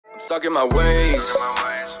Stuck in my ways.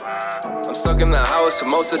 I'm stuck in the house for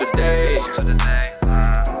most of the day.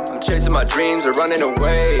 I'm chasing my dreams or running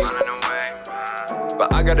away.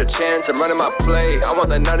 But I got a chance, I'm running my play. I won't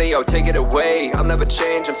let none of y'all take it away. I'll never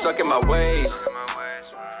change, I'm stuck in my ways.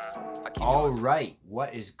 All right,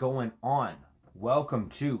 what is going on? Welcome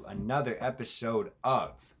to another episode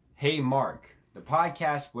of Hey Mark, the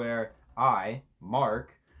podcast where I,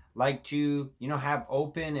 Mark, like to, have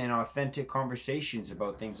open and authentic conversations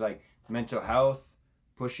about things like mental health,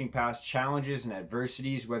 pushing past challenges and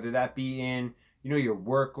adversities, whether that be in, your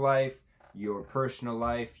work life, your personal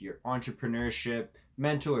life, your entrepreneurship,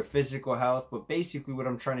 mental or physical health. But basically what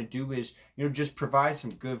I'm trying to do is, just provide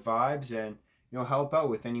some good vibes and, help out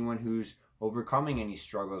with anyone who's overcoming any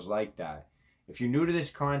struggles like that. If you're new to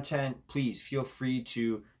this content, please feel free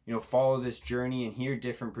to, follow this journey and hear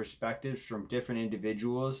different perspectives from different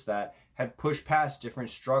individuals that have pushed past different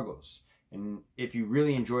struggles. And if you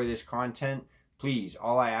really enjoy this content, please,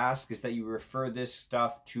 all I ask is that you refer this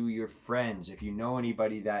stuff to your friends. If you know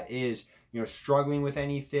anybody that is, struggling with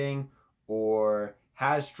anything or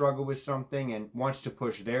has struggled with something and wants to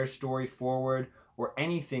push their story forward or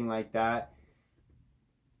anything like that,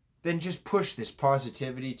 then just push this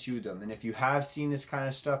positivity to them. And if you have seen this kind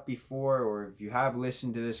of stuff before, or if you have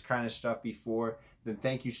listened to this kind of stuff before, then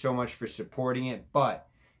thank you so much for supporting it. But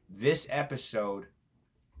this episode,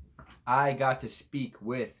 I got to speak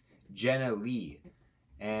with Jenna Lee,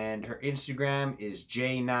 and her Instagram is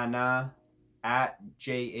jnana at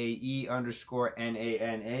JAE_NANA,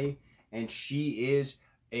 and she is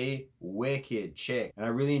a wicked chick. And I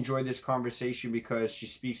really enjoyed this conversation because she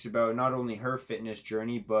speaks about not only her fitness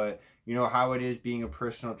journey, but how it is being a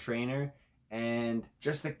personal trainer and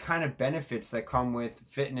just the kind of benefits that come with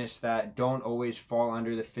fitness that don't always fall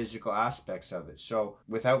under the physical aspects of it. So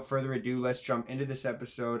without further ado, let's jump into this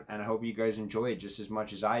episode, and I hope you guys enjoy it just as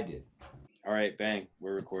much as I did. All right, bang,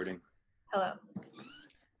 we're recording. Hello.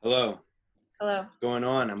 Hello. What's going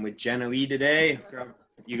on? I'm with Jenna Lee today.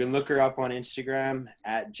 You can look her up on Instagram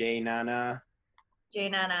at jnana.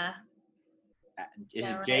 jnana.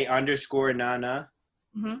 Is it J_Nana?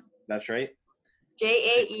 Mm-hmm. That's right.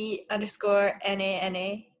 JAE_NANA.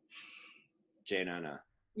 jnana.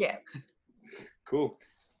 Yeah. Cool.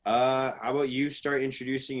 How about you start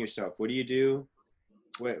introducing yourself? What do you do?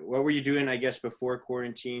 What were you doing, I guess, before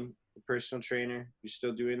quarantine? Personal trainer? You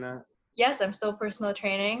still doing that? Yes, I'm still personal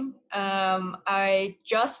training. I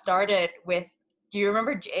just started with, do you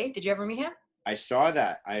remember Jay? Did you ever meet him? I saw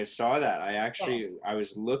that. I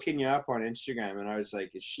was looking you up on Instagram and I was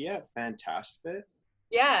like, is she at Fantastic?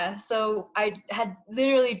 Yeah, so I had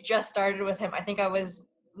literally just started with him. I think I was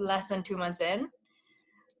less than 2 months in.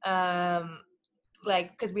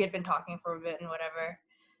 Because we had been talking for a bit and whatever.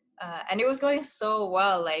 And it was going so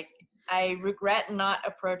well. Like, I regret not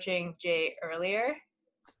approaching Jay earlier.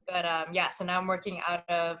 But so now I'm working out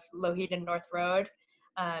of Lohidan North Road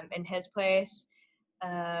in his place.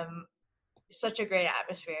 Such a great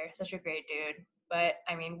atmosphere, such a great dude. But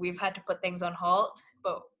I mean, we've had to put things on halt,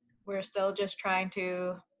 but we're still just trying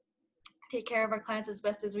to take care of our clients as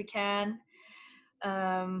best as we can.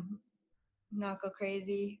 Not go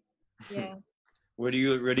crazy. Yeah. What do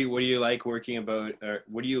you like working about, or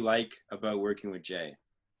what do you like about working with Jay?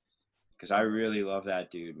 Because I really love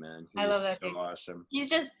that dude, man. I love that dude. Awesome.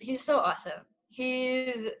 He's so awesome. He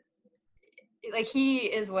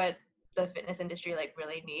is what the fitness industry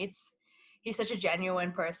really needs. He's such a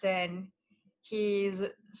genuine person. He's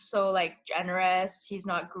so generous. He's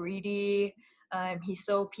not greedy. He's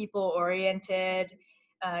so people oriented.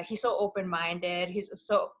 He's so open-minded. He's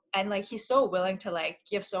so willing to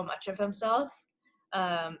give so much of himself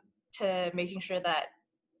to making sure that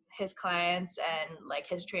his clients and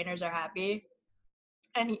his trainers are happy.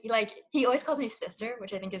 And he always calls me sister,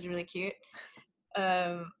 which I think is really cute.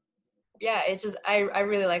 It's just I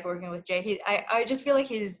really like working with Jay. I just feel like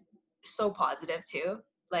he's so positive too.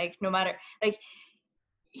 No matter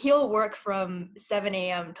he'll work from 7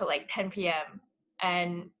 a.m. to 10 p.m.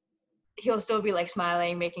 and he'll still be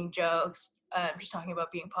smiling, making jokes, just talking about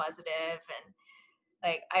being positive,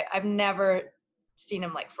 and I've never seen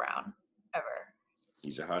him frown ever.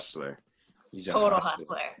 He's a hustler. He's a total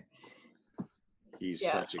hustler. He's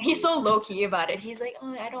so low key about it. He's like,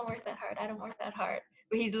 oh, I don't work that hard.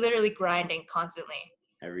 But he's literally grinding constantly.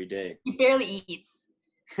 Every day. He barely eats.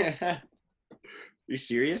 Are you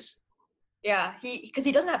serious? Yeah, because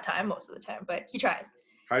he doesn't have time most of the time, but he tries.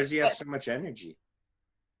 How does he have so much energy?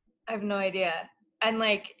 I have no idea. And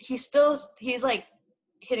he's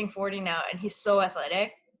hitting 40 now, and he's so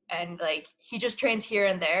athletic, and he just trains here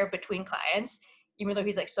and there between clients, even though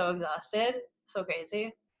he's so exhausted. So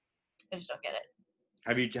crazy. I just don't get it.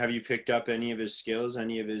 Have you picked up any of his skills,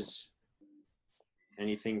 anything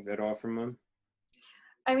at all from him?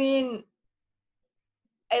 I mean,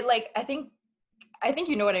 I think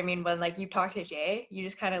you know what I mean when like you talk to Jay, you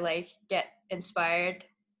just kind of like get inspired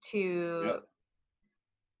to,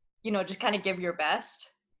 Yep. just kind of give your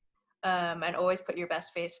best, and always put your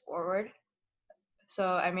best face forward.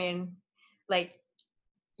 So I mean, like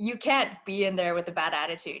you can't be in there with a bad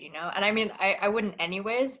attitude, And I mean, I wouldn't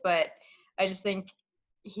anyways, but I just think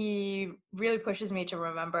he really pushes me to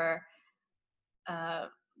remember, uh,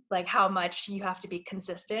 like how much you have to be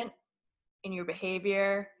consistent in your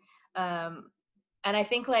behavior. Um, and I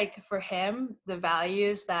think like for him, the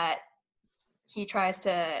values that he tries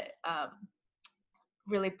to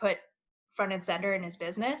really put front and center in his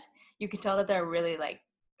business, you can tell that they're really like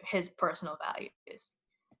his personal values,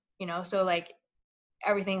 So like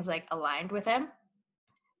everything's like aligned with him.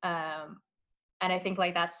 And I think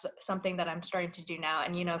like that's something that I'm starting to do now.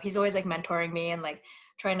 And he's always like mentoring me and like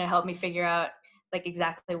trying to help me figure out like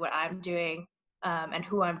exactly what I'm doing, and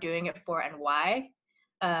who I'm doing it for and why.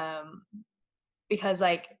 Um, because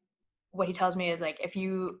like what he tells me is like if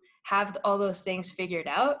you have all those things figured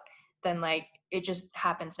out, then like it just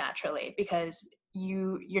happens naturally because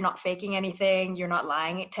you're not faking anything, you're not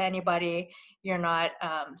lying to anybody, you're not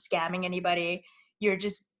scamming anybody, you're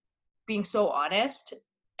just being so honest.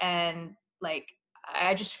 And like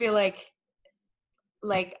I just feel like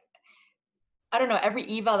I don't know, every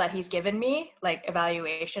eval that he's given me, like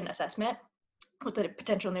evaluation assessment with a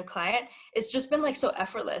potential new client, it's just been like so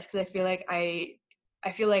effortless because I feel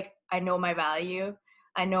like I know my value,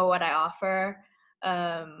 I know what I offer,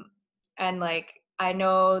 and like I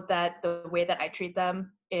know that the way that I treat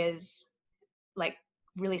them is like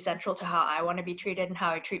really central to how I want to be treated and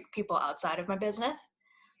how I treat people outside of my business.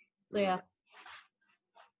 So yeah.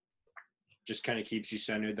 Just kind of keeps you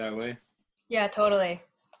centered that way. Yeah, totally.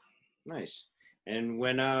 Nice. And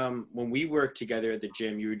when we worked together at the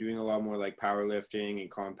gym, you were doing a lot more like powerlifting and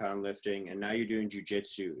compound lifting, and now you're doing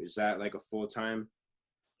jujitsu. Is that like a full-time?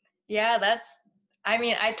 Yeah, I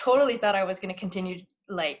mean, I totally thought I was going to continue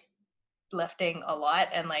like lifting a lot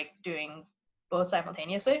and like doing both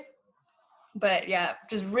simultaneously. But yeah,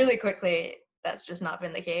 just really quickly, that's just not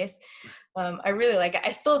been the case. I really like it.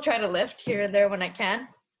 I still try to lift here and there when I can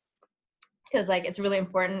because like it's really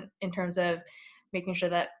important in terms of making sure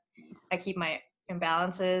that I keep my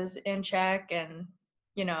imbalances in check and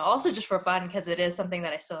also just for fun because it is something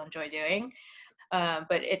that I still enjoy doing.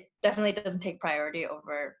 But it definitely doesn't take priority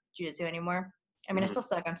over jiu-jitsu anymore. I mean, I still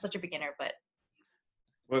suck. I'm such a beginner, but.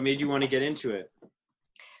 What made you want to get into it?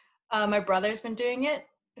 My brother's been doing it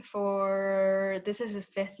this is his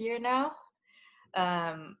 5th year now.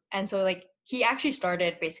 And so like he actually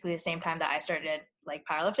started basically the same time that I started like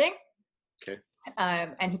powerlifting. Okay.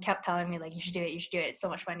 And he kept telling me like, you should do it. It's so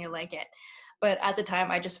much fun. You'll like it. But at the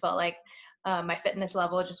time I just felt like my fitness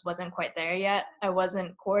level just wasn't quite there yet. I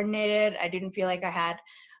wasn't coordinated. I didn't feel like I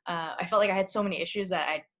felt like I had so many issues that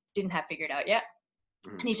I didn't have figured out yet.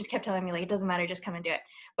 And he just kept telling me like, it doesn't matter, just come and do it.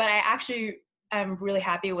 But I'm really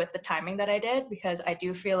happy with the timing that I did because I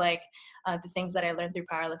do feel like the things that I learned through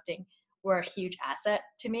powerlifting were a huge asset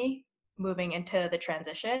to me moving into the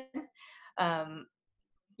transition.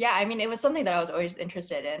 Yeah, I mean, it was something that I was always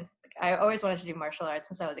interested in. I always wanted to do martial arts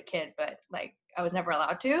since I was a kid, but like I was never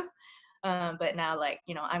allowed to. But now, like,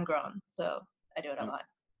 I'm grown, so I do it a lot.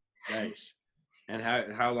 Nice. And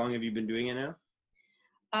how long have you been doing it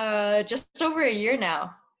now? Just over a year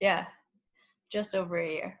now. Yeah, just over a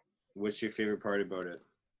year. What's your favorite part about it?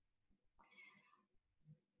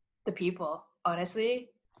 The people, honestly.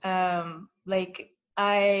 Like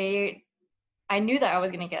I knew that I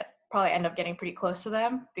was gonna probably end up getting pretty close to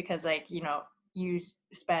them because like, you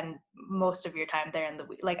spend most of your time there in the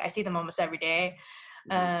week. Like I see them almost every day.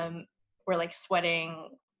 We're like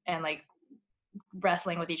sweating and like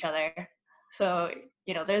wrestling with each other. So,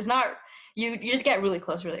 there's not, you just get really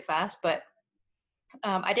close really fast, but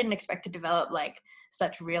I didn't expect to develop like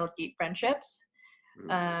such real deep friendships.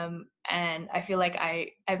 And I feel like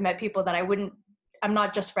I've met people that I'm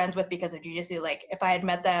not just friends with because of jiu-jitsu. Like if I had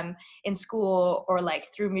met them in school or like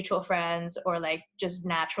through mutual friends or like just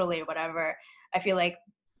naturally, whatever, I feel like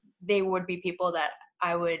they would be people that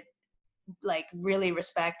I would like really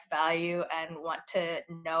respect, value, and want to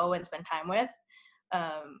know and spend time with.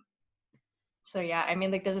 So yeah, I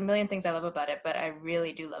mean, like there's a million things I love about it, but I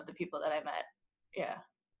really do love the people that I met. Yeah.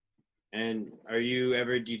 And do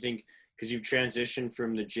you think, because you've transitioned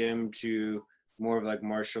from the gym to more of like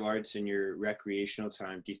martial arts in your recreational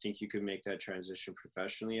time, do you think you could make that transition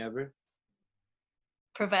professionally ever?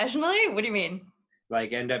 Professionally? What do you mean?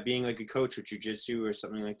 Like end up being like a coach with jiu-jitsu or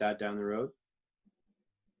something like that down the road?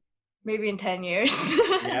 Maybe in 10 years.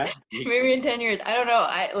 Yeah. Maybe in 10 years. I don't know.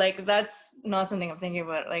 I like that's not something I'm thinking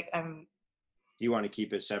about. Like I'm Do you want to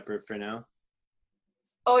keep it separate for now?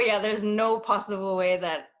 oh yeah, there's no possible way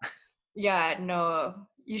that yeah, no.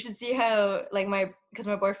 You should see how like because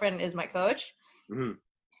my boyfriend is my coach. Mm-hmm.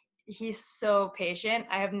 He's so patient.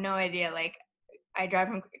 I have no idea. Like I drive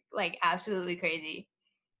him like absolutely crazy.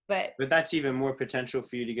 But that's even more potential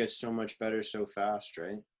for you to get so much better so fast,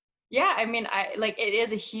 right? yeah, I mean, I like it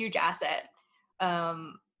is a huge asset.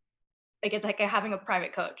 Um, like it's like having a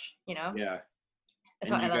private coach, you know? Yeah.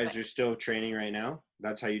 So And I you love guys it. are still training right now?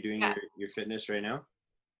 That's how you're doing Yeah. your fitness right now?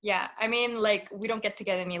 Yeah. I mean, like we don't get to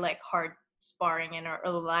get any like hard sparring in or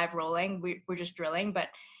live rolling. We're just drilling, but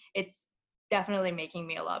it's definitely making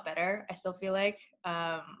me a lot better. I still feel like.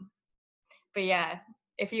 But yeah,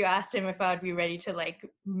 if you asked him if I would be ready to like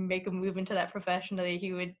make a move into that professionally,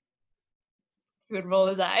 he would roll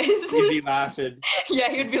his eyes. You'd be laughing.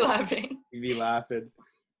 Yeah, he would be laughing. You'd be laughing.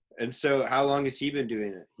 And so how long has he been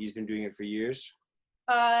doing it? He's been doing it for years?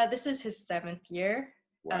 This is his 7th year.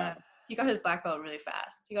 Wow. He got his black belt really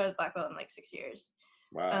fast. He got his black belt in like 6 years.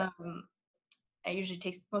 Wow. It usually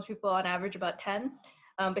takes most people on average about 10.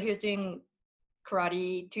 But he was doing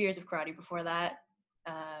karate, 2 years of karate before that.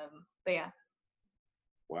 But yeah.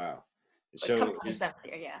 Wow. But So coming on his 7th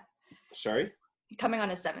year, yeah. Sorry? Coming on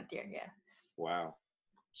his 7th year, yeah. Wow.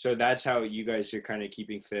 So that's how you guys are kind of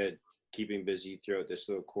keeping fit, keeping busy throughout this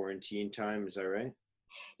little quarantine time, is that right?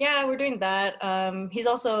 Yeah, we're doing that. He's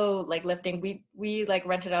also like lifting. We like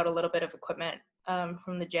rented out a little bit of equipment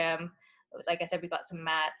from the gym. Like I said, we got some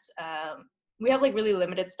mats. We have like really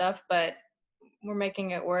limited stuff, but we're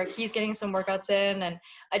making it work. He's getting some workouts in, and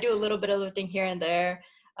I do a little bit of lifting here and there.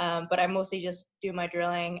 But I mostly just do my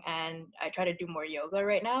drilling, and I try to do more yoga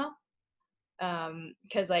right now.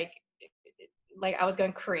 Because like I was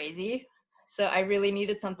going crazy, so I really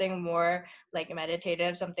needed something more like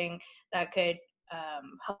meditative, something that could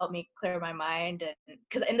help me clear my mind. And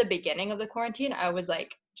because in the beginning of the quarantine, I was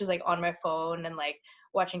like just like on my phone and like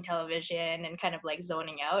watching television and kind of like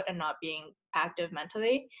zoning out and not being active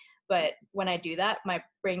mentally. But when I do that, my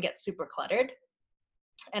brain gets super cluttered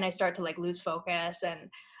and I start to like lose focus, and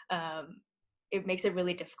it makes it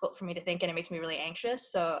really difficult for me to think, and it makes me really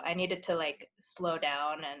anxious. So I needed to like slow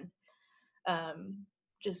down and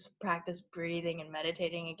just practice breathing and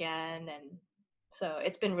meditating again. And so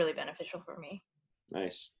it's been really beneficial for me.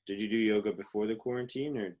 Nice. Did you do yoga before the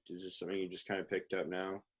quarantine, or is this something you just kind of picked up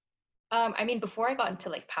now? I mean, before I got into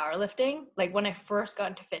like powerlifting, like when I first got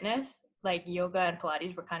into fitness, like yoga and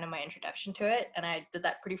Pilates were kind of my introduction to it. And I did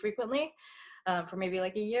that pretty frequently for maybe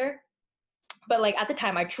like a year. But like at the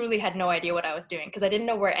time, I truly had no idea what I was doing because I didn't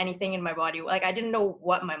know where anything in my body, like I didn't know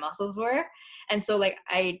what my muscles were. And so like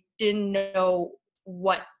I didn't know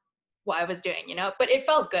what I was doing, you know, but it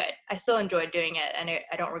felt good. I still enjoyed doing it, and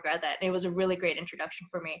I don't regret that. It was a really great introduction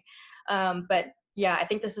for me. But yeah, I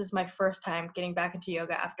think this is my first time getting back into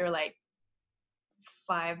yoga after like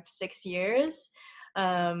 5-6 years.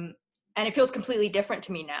 And it feels completely different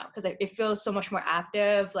to me now because it feels so much more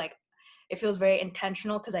active. Like it feels very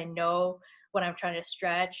intentional because I know what I'm trying to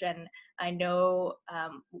stretch, and I know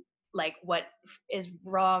like what is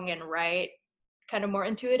wrong and right kind of more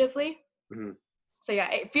intuitively. Mm-hmm. So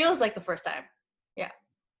yeah, it feels like the first time. Yeah.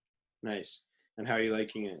 Nice. And how are you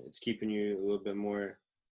liking it? It's keeping you a little bit more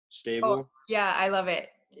stable? Oh, yeah, I love it.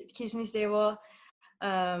 It keeps me stable.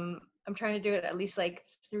 I'm trying to do it at least like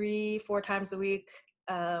 3-4 times a week.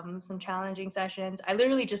 Some challenging sessions. I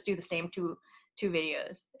literally just do the same two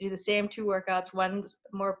videos. I do the same 2 workouts. One's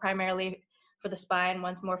more primarily for the spine,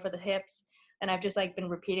 one's more for the hips. And I've just like been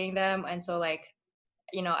repeating them. And so like,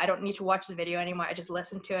 you know, I don't need to watch the video anymore. I just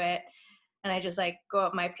listen to it and I just like go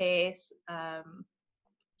at my pace.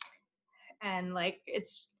 And like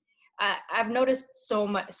I've noticed so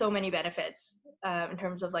many benefits in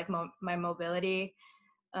terms of like my mobility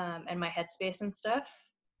and my headspace and stuff.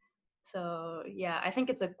 So yeah, I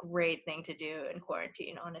think it's a great thing to do in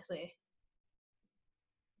quarantine, honestly.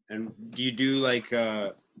 And do you do like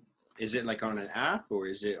is it like on an app, or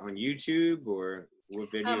is it on YouTube, or what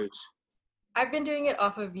videos? I've been doing it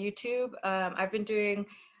off of YouTube. I've been doing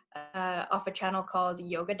off a channel called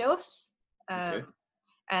Yoga Dose. Okay.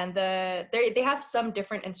 And they have some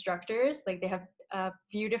different instructors. Like they have a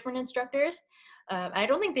few different instructors. I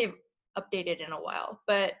don't think they've updated in a while,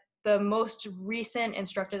 but the most recent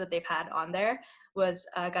instructor that they've had on there was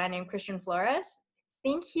a guy named Christian Flores. I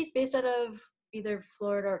think he's based out of either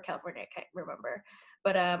Florida or California. I can't remember.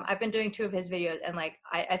 But I've been doing 2 of his videos, and like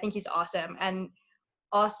I think he's awesome. And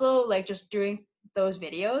also like just doing those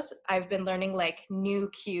videos, I've been learning like new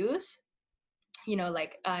cues.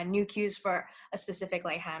 like new cues for a specific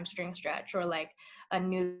like hamstring stretch, or like a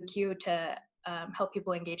new cue to help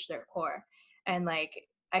people engage their core. And like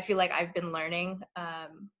I feel like I've been learning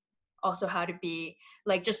also how to be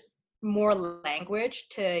like just more language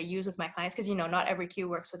to use with my clients, because not every cue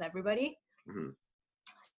works with everybody. Mm-hmm.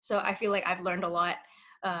 So I feel like I've learned a lot,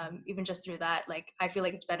 even just through that. Like I feel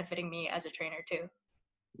like it's benefiting me as a trainer too.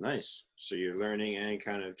 Nice. So you're learning and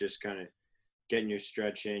kind of getting your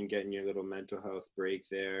stretch in, getting your little mental health break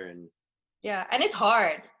there. And yeah, and it's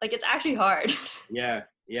hard. Like it's actually hard. yeah,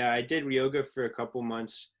 I did yoga for a couple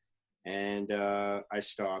months, and I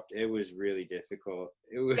stopped. It was really difficult.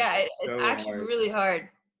 It was it's actually hard. really hard.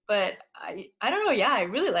 But I don't know. Yeah, I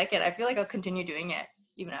really like it. I feel like I'll continue doing it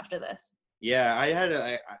even after this. Yeah, I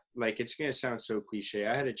had like, it's gonna sound so cliche.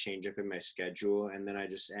 I had a change up in my schedule, and then I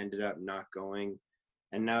just ended up not going,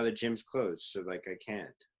 and now the gym's closed, so like I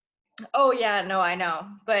can't. Oh yeah, no, I know.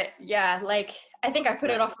 But yeah, like I think I put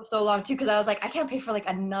it off for so long too, because I was like, I can't pay for like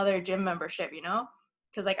another gym membership,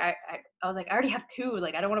 because like I was like, I already have two,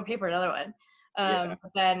 like I don't want to pay for another one.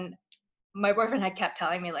 But then my boyfriend had kept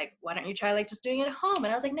telling me like, why don't you try like just doing it at home? And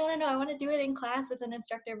I was like, no, I want to do it in class with an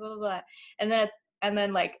instructor, blah blah blah. And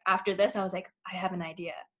then like after this, I was like, I have an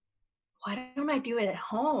idea. Why don't I do it at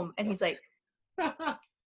home? And he's like,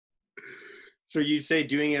 so you'd say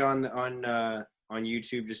doing it on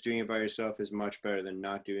YouTube, just doing it by yourself is much better than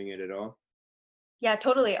not doing it at all? Yeah,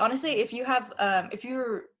 totally. Honestly, if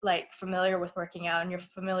you're like familiar with working out and you're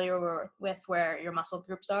familiar with where your muscle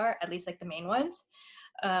groups are, at least like the main ones,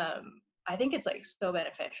 I think it's like so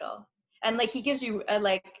beneficial. And like he gives you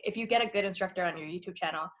like, if you get a good instructor on your YouTube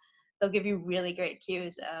channel, they'll give you really great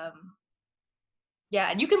cues. Yeah,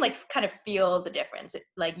 and you can like kind of feel the difference.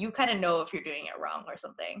 Like you kind of know if you're doing it wrong or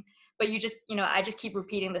something. But you just, I just keep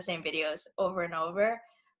repeating the same videos over and over,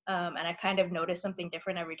 and I kind of notice something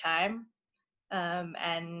different every time.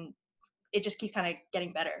 And it just keeps kind of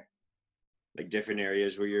getting better. Like different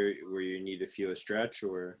areas where you need to feel a stretch,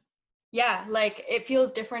 or? Yeah, like it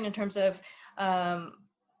feels different in terms of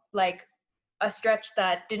like a stretch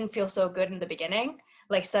that didn't feel so good in the beginning.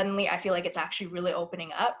 Like suddenly I feel like it's actually really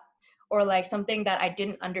opening up, or like something that I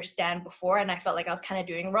didn't understand before and I felt like I was kind of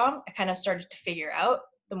doing wrong, I kind of started to figure out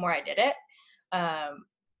the more I did it.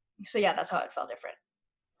 So yeah, that's how it felt different.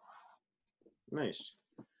 Nice.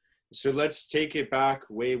 So let's take it back,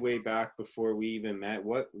 way back before we even met.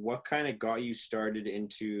 What kind of got you started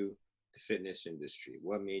into the fitness industry?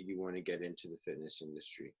 What made you want to get into the fitness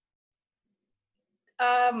industry?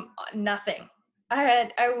 Nothing. I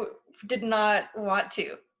did not want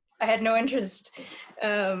to. I had no interest.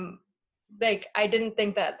 Like I didn't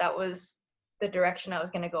think that was the direction I was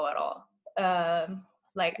going to go at all.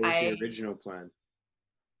 Like what was the original plan?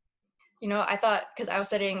 I thought, because I was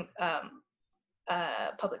studying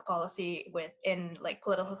public policy in like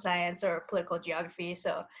political science or political geography,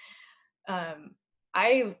 so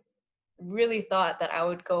I really thought that I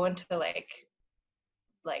would go into like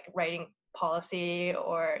writing policy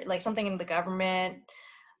or like something in the government,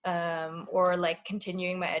 or like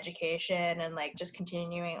continuing my education and like just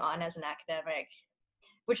continuing on as an academic,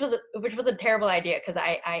 which was a terrible idea, because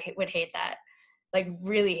I would hate that, like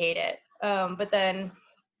really hate it. But then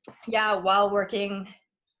yeah, while working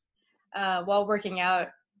out,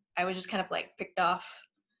 I was just kind of like picked off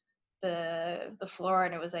the floor,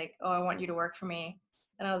 and it was like, oh, I want you to work for me.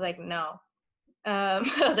 And I was like, no. I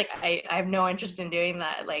was like, I have no interest in doing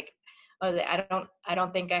that. Like, I was like, I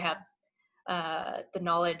don't think I have the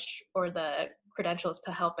knowledge or the credentials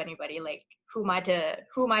to help anybody. Like, who am I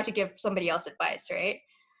to give somebody else advice, right?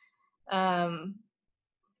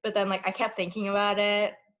 But then like I kept thinking about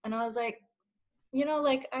it, and I was like,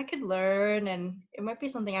 like I could learn, and it might be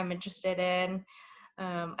something I'm interested in.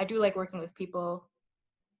 I do like working with people.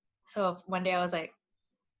 So one day I was like,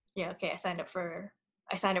 yeah, okay, I signed up for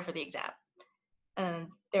the exam. And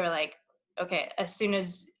they were like, okay, as soon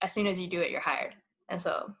as you do it, you're hired. And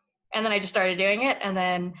then I just started doing it, and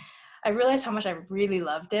then I realized how much I really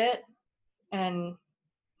loved it, and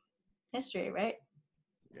history, right?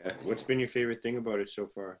 Yeah. What's been your favorite thing about it so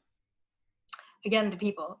far? Again, the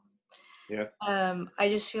people. Yeah. I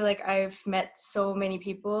just feel like I've met so many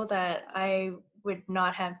people that I would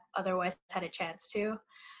not have otherwise had a chance to.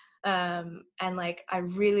 And like I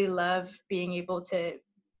really love being able to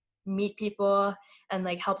meet people and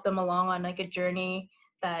like help them along on like a journey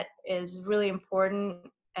that is really important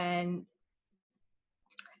and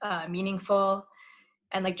meaningful,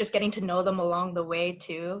 and like just getting to know them along the way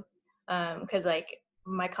too, because like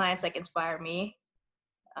my clients like inspire me.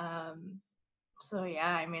 So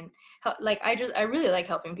yeah, I mean, like I really like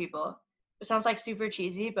helping people. It sounds like super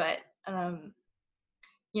cheesy, but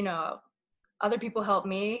other people help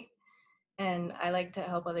me, and I like to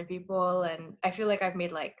help other people, and I feel like I've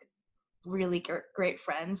made like really great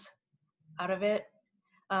friends out of it.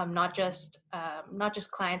 Not just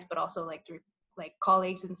clients, but also like through like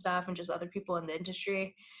colleagues and stuff, and just other people in the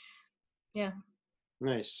industry. Yeah.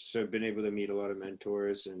 Nice. So been able to meet a lot of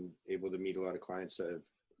mentors and able to meet a lot of clients that have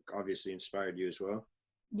obviously inspired you as well.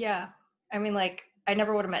 Yeah. I mean, like, I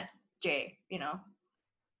never would have met Jay, Yeah.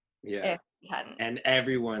 if he hadn't. And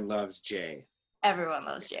everyone loves Jay. Everyone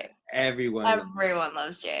loves Jay. Everyone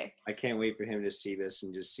loves Jay. I can't wait for him to see this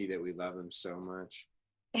and just see that we love him so much.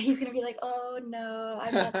 He's going to be like, oh no,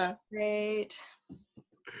 I'm not great.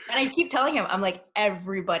 And I keep telling him, I'm like,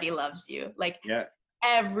 everybody loves you. Like, yeah,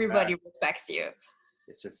 everybody respects you.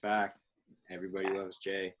 It's a fact. Everybody loves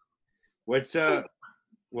Jay. What's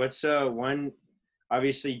one,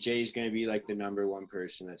 obviously Jay's going to be like the number one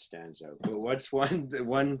person that stands out, but what's one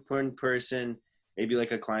person, maybe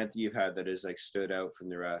like a client that you've had that has like stood out from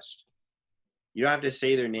the rest? You don't have to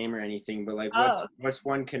say their name or anything, but like what's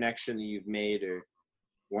one connection that you've made or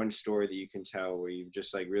one story that you can tell where you've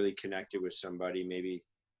just like really connected with somebody maybe?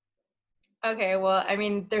 Okay, well, I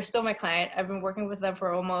mean, they're still my client. I've been working with them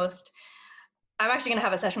for I'm actually going to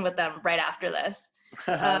have a session with them right after this.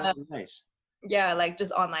 Nice. Yeah, like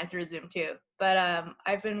just online through Zoom too. But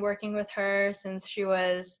I've been working with her since she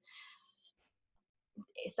was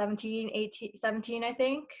 17, I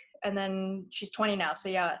think. And then she's 20 now. So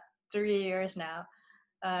yeah, 3 years now.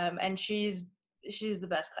 And she's the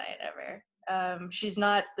best client ever. She's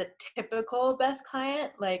not the typical best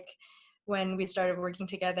client. Like when we started working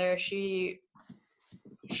together, she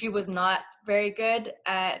was not very good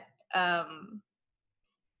at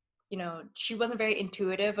she wasn't very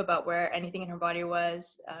intuitive about where anything in her body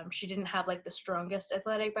was. She didn't have like the strongest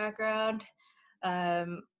athletic background.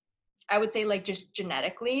 I would say like just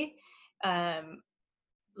genetically,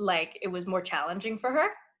 like it was more challenging for her.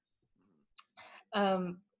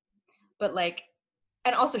 But like,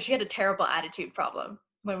 and also she had a terrible attitude problem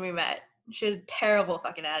when we met. She had a terrible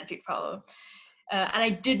fucking attitude problem. And I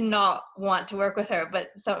did not want to work with her,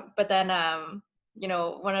 but then,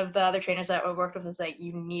 one of the other trainers that I worked with was like,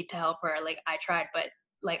 you need to help her. Like, I tried, but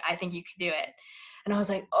like, I think you can do it. And I was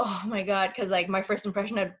like, oh my God. Cause like my first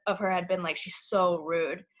impression of her had been like, she's so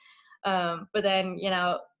rude. But then,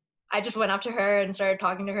 I just went up to her and started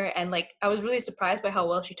talking to her. And like, I was really surprised by how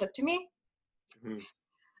well she took to me. Mm-hmm.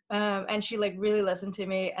 And she like really listened to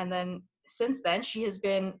me. And then since then she has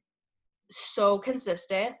been so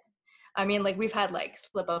consistent. I mean, like we've had like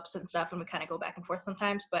slip ups and stuff and we kind of go back and forth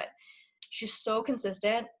sometimes, but she's so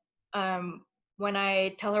consistent. When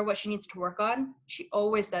I tell her what she needs to work on, she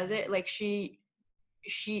always does it. Like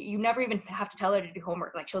you never even have to tell her to do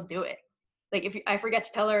homework. Like she'll do it. Like if I forget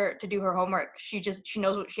to tell her to do her homework, she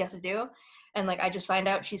knows what she has to do. And like, I just find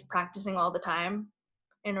out she's practicing all the time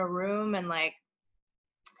in her room. And like,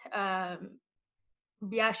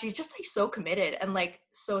 yeah, she's just like so committed and like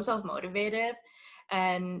so self-motivated.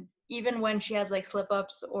 And even when she has like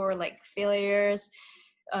slip-ups or like failures,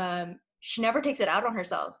 she never takes it out on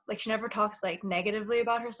herself. Like she never talks like negatively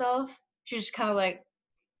about herself. She's just kind of like,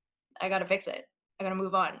 I gotta fix it. I gotta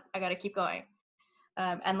move on. I gotta keep going.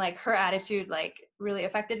 And like her attitude like really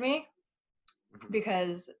affected me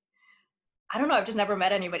because I don't know, I've just never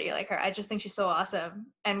met anybody like her. I just think she's so awesome.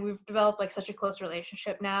 And we've developed like such a close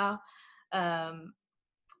relationship now.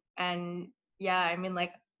 And yeah, I mean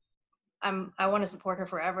like I want to support her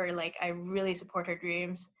forever. Like I really support her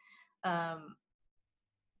dreams.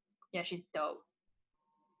 Yeah, she's dope.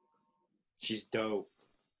 She's dope.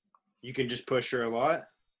 You can just push her a lot?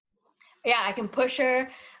 Yeah, I can push her.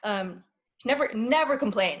 She never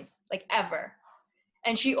complains, like ever.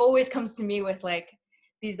 And she always comes to me with like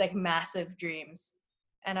these like massive dreams.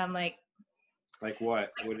 And I'm like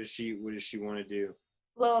what? What does she want to do?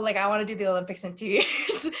 Well, like I want to do the Olympics in 2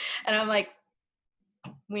 years. And I'm like,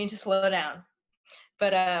 we need to slow down.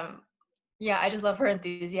 But yeah, I just love her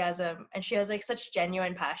enthusiasm, and she has like such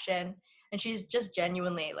genuine passion, and she's just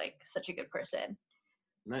genuinely like such a good person.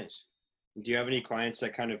 Nice. Do you have any clients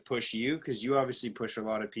that kind of push you? Because you obviously push a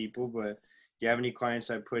lot of people, but do you have any clients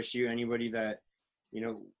that push you? Anybody that,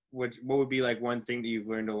 what would be like one thing that you've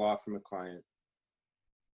learned a lot from a client?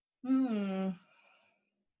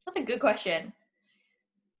 That's a good question.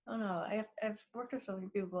 I don't know. I've worked with so many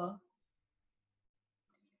people.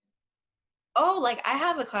 Oh, like I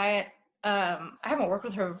have a client, I haven't worked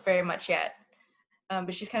with her very much yet,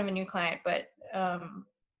 but she's kind of a new client, but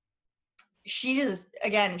she just,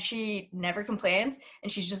 again, she never complains,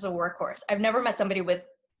 and she's just a workhorse. I've never met somebody with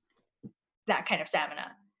that kind of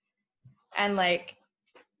stamina. And like,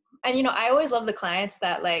 and I always love the clients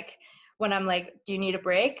that like, when I'm like, do you need a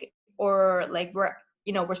break? or like we're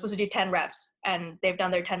supposed to do 10 reps and they've done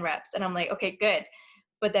their 10 reps and I'm like, okay, good.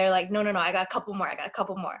 But they're like, no, I got a couple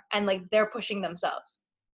more. And like, they're pushing themselves,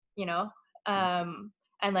 you know?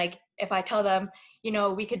 And like, if I tell them,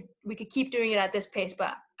 we could keep doing it at this pace,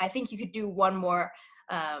 but I think you could do one more,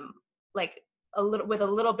 like a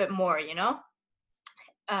little bit more,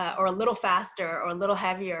 or a little faster or a little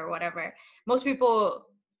heavier or whatever. Most people,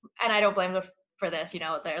 and I don't blame them for this,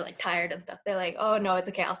 they're like tired and stuff. They're like, oh no, it's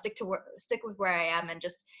okay. I'll stick with where I am and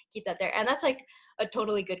just keep that there. And that's like a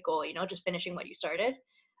totally good goal, just finishing what you started.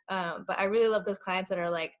 But I really love those clients that are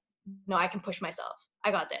like, no, I can push myself. I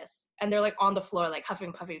got this. And they're like on the floor, like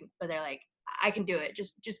huffing, puffing, but they're like, I can do it.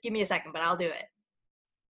 Just give me a second, but I'll do it.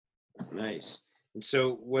 Nice. And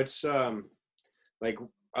so what's, like,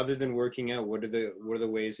 other than working out, what are the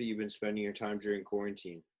ways that you've been spending your time during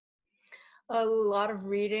quarantine? A lot of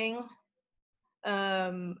reading.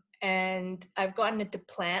 And I've gotten into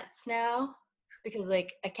plants now because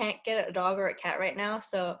like I can't get a dog or a cat right now.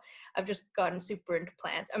 So I've just gotten super into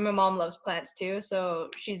plants. And my mom loves plants too. So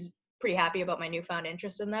she's pretty happy about my newfound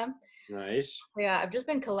interest in them. Nice. So yeah, I've just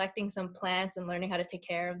been collecting some plants and learning how to take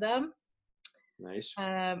care of them. Nice.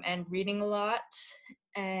 And reading a lot.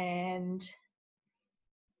 And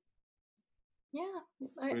yeah.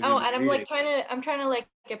 And I'm like I'm trying to like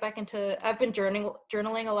get back into, I've been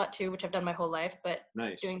journaling a lot too, which I've done my whole life, but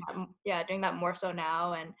nice. doing that more so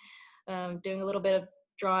now, and doing a little bit of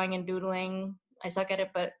drawing and doodling. I suck at it,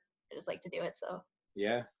 but I just like to do it. So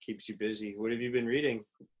yeah, keeps you busy. What have you been reading?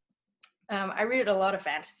 I read a lot of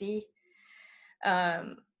fantasy.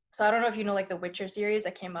 So I don't know if you know like the Witcher series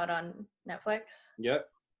that came out on Netflix. Yep.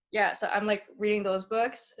 Yeah, so I'm like reading those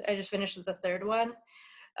books. I just finished the third one.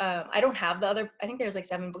 I don't have the other, I think there's like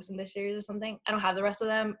 7 books in this series or something. I don't have the rest of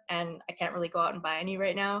them, and I can't really go out and buy any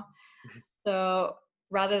right now. So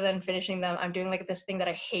rather than finishing them, I'm doing like this thing that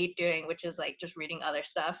I hate doing, which is like just reading other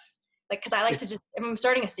stuff. Like, cause I like to just, if I'm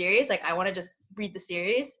starting a series, like I want to just read the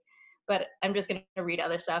series, but I'm just going to read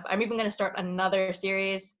other stuff. I'm even going to start another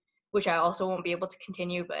series, which I also won't be able to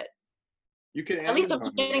continue, but you can at least I'm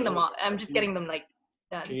just getting them all. I'm just getting them like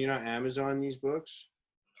done. Can you not Amazon these books?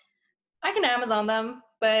 I can Amazon them,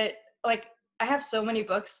 but like I have so many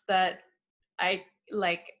books that I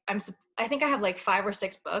like, I think I have like 5 or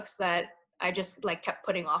 6 books that I just like kept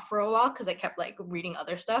putting off for a while because I kept like reading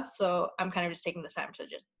other stuff. So I'm kind of just taking this time to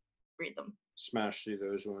just read them. Smash through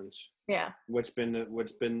those ones. Yeah.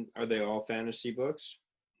 Are they all fantasy books?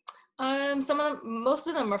 Most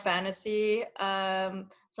of them are fantasy.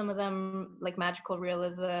 Some of them like magical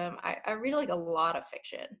realism. I read like a lot of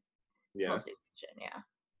fiction. Yeah. Mostly fiction, yeah.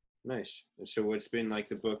 Nice. And so what's been like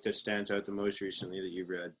the book that stands out the most recently that you've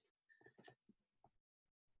read?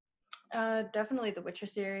 Definitely the Witcher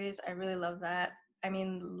series. I really love that. I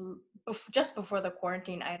mean, just before the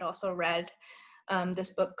quarantine, I had also read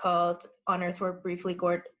this book called On Earth We're Briefly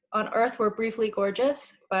Gorgeous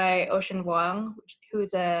by Ocean Vuong,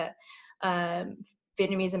 who's a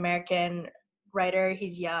Vietnamese American writer.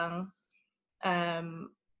 He's young.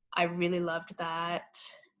 I really loved that.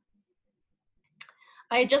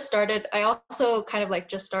 I also kind of like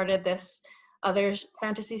just started this other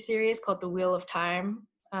fantasy series called The Wheel of Time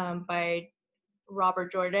by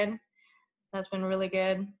Robert Jordan. That's been really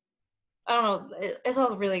good. I don't know, it's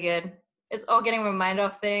all really good. It's all getting my mind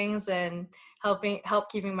off things and help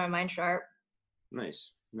keeping my mind sharp.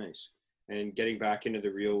 Nice. And getting back into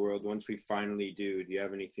the real world, once we finally do you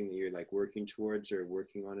have anything that you're like working towards or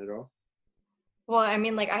working on at all? Well, I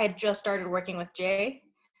mean, like I had just started working with Jay.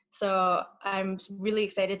 So I'm really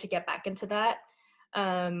excited to get back into that.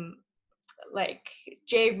 Like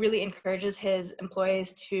Jay really encourages his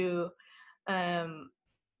employees to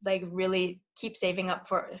like really keep saving up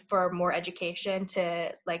for more education,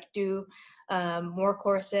 to like do more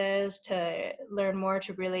courses, to learn more,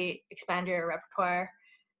 to really expand your repertoire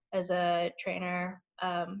as a trainer.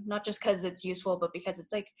 Not just because it's useful, but because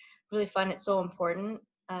it's like really fun. It's so important.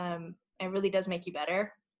 It really does make you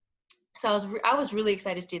better. So I was really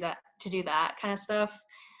excited to do that kind of stuff.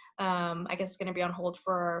 I guess it's going to be on hold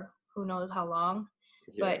for who knows how long.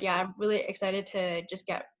 Yeah. But yeah, I'm really excited to just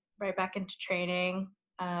get right back into training,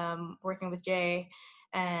 working with Jay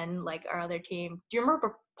and like our other team. Do you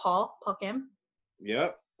remember Paul Kim?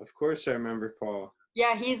 Yep, of course I remember Paul.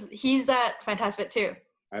 Yeah, he's at Fantastic too.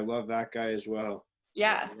 I love that guy as well.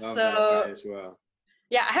 Yeah, that guy as well.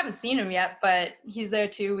 Yeah, I haven't seen him yet, but he's there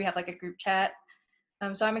too. We have like a group chat.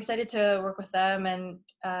 So I'm excited to work with them and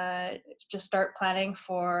just start planning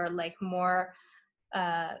for like more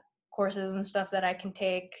courses and stuff that I can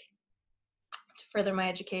take to further my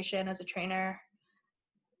education as a trainer.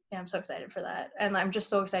 Yeah, I'm so excited for that. And I'm just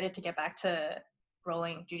so excited to get back to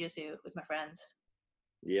rolling jiu-jitsu with my friends.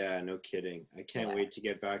 Yeah, no kidding. I can't wait to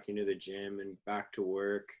get back into the gym and back to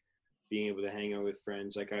work, being able to hang out with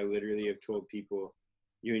friends. Like, I literally have told people,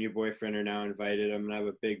 you and your boyfriend are now invited. I'm gonna have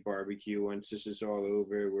a big barbecue once this is all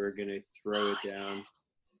over. We're gonna throw it down.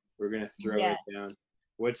 We're gonna throw it down.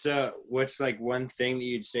 What's like one thing that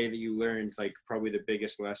you'd say that you learned, like probably the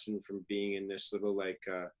biggest lesson from being in this little like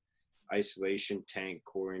isolation tank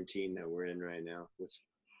quarantine that we're in right now? What's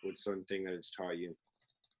one thing that it's taught you?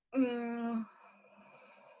 I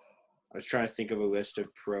was trying to think of a list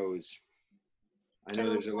of pros. I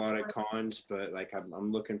know there's a lot of cons, but like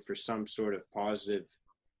I'm looking for some sort of positive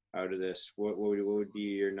out of this. What would be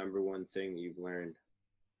your number one thing that you've learned?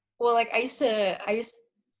 Well, like I used to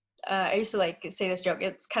like say this joke.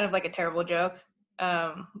 It's kind of like a terrible joke,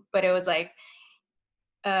 but it was like,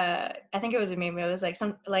 I think it was a meme. It was like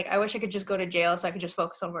I wish I could just go to jail so I could just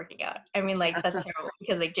focus on working out. I mean, like that's terrible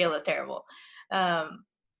because like jail is terrible.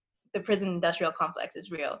 The prison industrial complex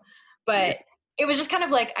is real, but it was just kind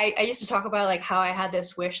of like I used to talk about like how I had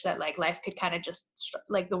this wish that like life could kind of just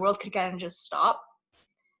like the world could kind of just stop,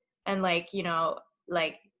 and like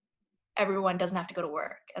like everyone doesn't have to go to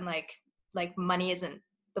work, and like money isn't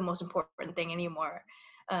the most important thing anymore,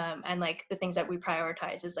 and like the things that we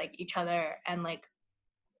prioritize is like each other and like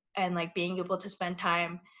being able to spend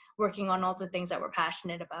time working on all the things that we're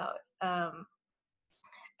passionate about,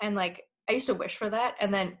 and like I used to wish for that,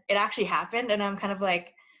 and then it actually happened, and I'm kind of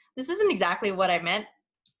like, this isn't exactly what I meant,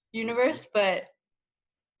 universe, but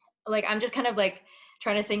like I'm just kind of like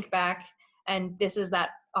trying to think back, and this is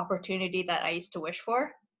that opportunity that I used to wish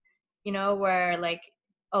for, where like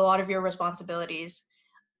a lot of your responsibilities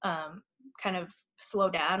kind of slow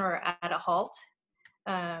down or at a halt.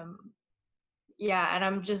 And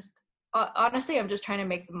I'm just honestly I'm just trying to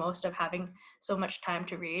make the most of having so much time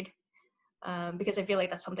to read, because I feel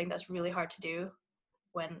like that's something that's really hard to do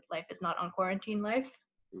when life is not on quarantine life.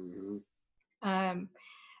 And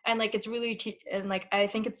like it's really and like I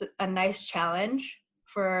think it's a nice challenge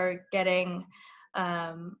for getting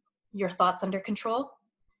your thoughts under control,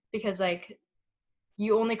 because like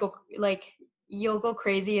you only go like you'll go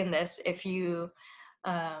crazy in this if you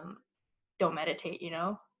don't meditate.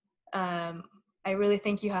 I really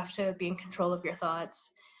think you have to be in control of your thoughts,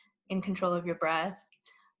 in control of your breath,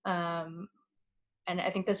 and I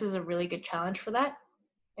think this is a really good challenge for that.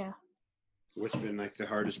 Yeah. What's been like the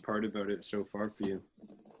hardest part about it so far for you?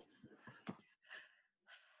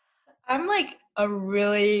 I'm like a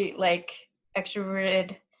really like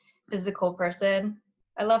extroverted physical person.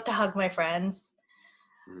 I love to hug my friends.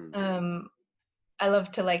 I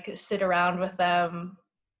love to like sit around with them,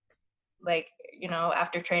 like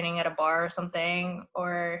after training at a bar or something,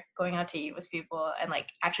 or going out to eat with people and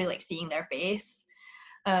like actually like seeing their face,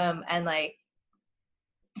 and like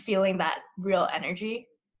feeling that real energy,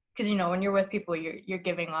 because when you're with people you're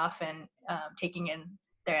giving off and taking in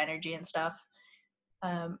their energy and stuff,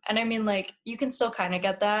 and I mean like you can still kind of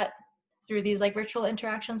get that through these like virtual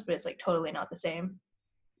interactions, but it's like totally not the same.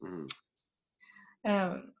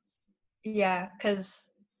 But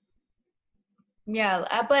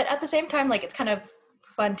at the same time like it's kind of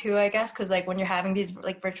fun too, I guess, because like when you're having these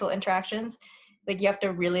like virtual interactions, like you have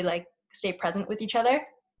to really like stay present with each other,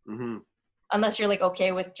 unless you're like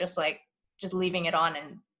okay with just leaving it on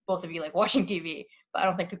and both of you like watching TV. But I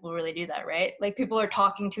don't think people really do that, right? Like people are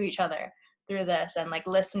talking to each other through this and like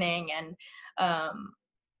listening, and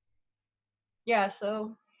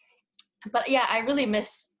but yeah,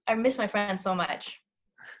 I miss my friends so much.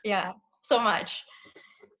 Yeah, so much.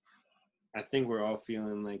 I think we're all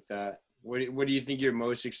feeling like that. What do you think you're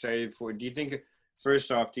most excited for? Do you think,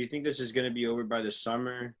 first off, do you think this is going to be over by the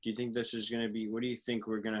summer? Do you think this is going to be, what do you think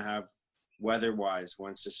we're going to have weather-wise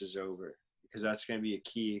once this is over? Because that's going to be a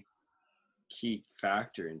key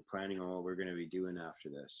factor in planning on what we're going to be doing after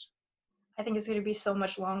this. I think it's going to be so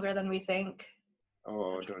much longer than we think.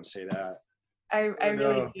 Oh, don't say that. I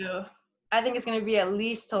really do. I think it's going to be at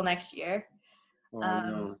least till next year. Oh,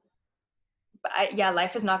 no. But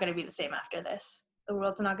life is not going to be the same after this. The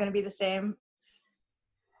world's not going to be the same.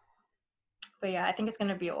 But yeah, I think it's going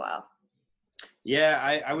to be a while.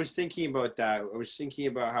 Yeah, I was thinking about that. I was thinking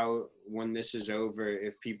about how when this is over,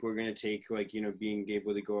 if people are going to take like, being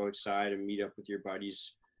able to go outside and meet up with your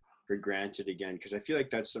buddies for granted again. Because I feel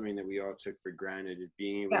like that's something that we all took for granted,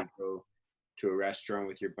 being able to go to a restaurant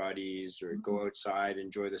with your buddies or go outside,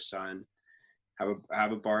 enjoy the sun,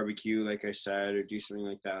 have a barbecue, like I said, or do something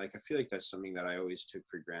like that. Like, I feel like that's something that I always took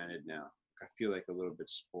for granted now. I feel like a little bit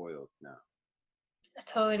spoiled now. I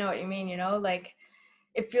totally know what you mean, like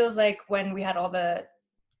it feels like when we had all the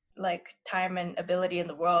like time and ability in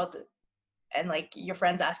the world, and like your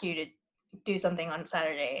friends ask you to do something on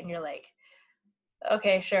Saturday, and you're like,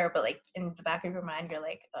 okay, sure, but like in the back of your mind, you're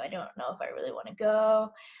like, oh, I don't know if I really want to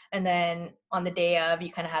go. And then on the day of,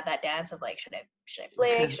 you kind of have that dance of like, should I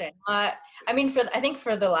flake? Should I not? I mean, I think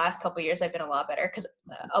for the last couple of years, I've been a lot better, because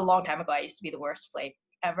a long time ago, I used to be the worst flake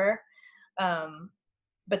ever.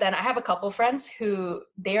 But then I have a couple friends who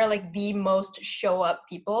they are like the most show up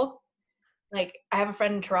people. Like I have a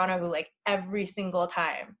friend in Toronto who like every single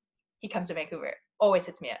time he comes to Vancouver, always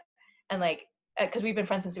hits me up, and like because we've been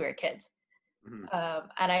friends since we were kids.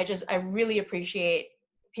 And I really appreciate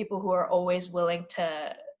people who are always willing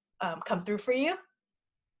to come through for you.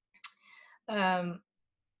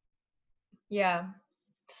 Yeah.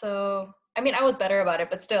 So, I mean, I was better about it,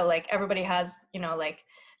 but still, like, everybody has, like,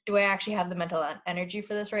 do I actually have the mental energy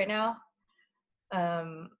for this right now?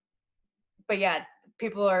 But yeah,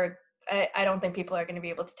 I don't think people are going to be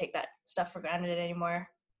able to take that stuff for granted anymore.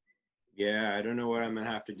 Yeah, I don't know what I'm going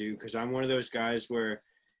to have to do, because I'm one of those guys where,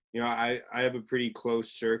 I have a pretty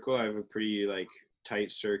close circle. I have a pretty, like,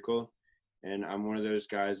 tight circle. And I'm one of those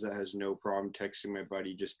guys that has no problem texting my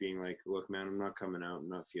buddy, just being like, look, man, I'm not coming out. I'm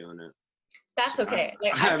not feeling it. That's So okay.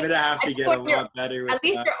 I'm going to have to get a lot better with that. At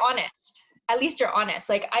least that. you're honest. At least you're honest.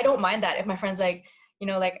 Like, I don't mind that if my friend's like,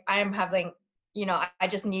 like, I'm having, I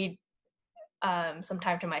just need some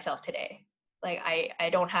time to myself today. Like, I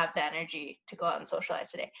don't have the energy to go out and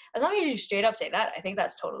socialize today. As long as you straight up say that, I think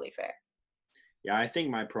that's totally fair. Yeah, I think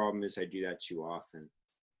my problem is I do that too often.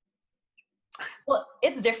 Well,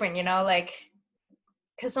 it's different, like,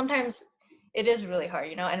 because sometimes it is really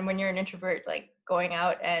hard, and when you're an introvert, like, going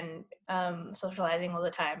out and socializing all the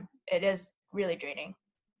time, it is really draining.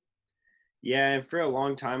 Yeah, and for a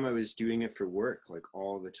long time I was doing it for work, like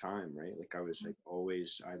all the time, right? Like I was like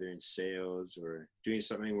always either in sales or doing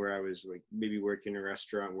something where I was like maybe working in a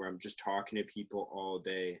restaurant where I'm just talking to people all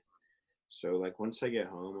day. So like once I get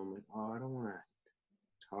home, I'm like, oh, I don't want to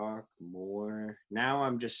talk more. Now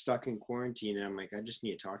I'm just stuck in quarantine and I'm like, I just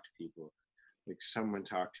need to talk to people. Like someone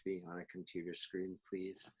talk to me on a computer screen,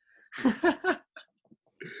 please.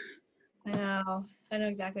 I know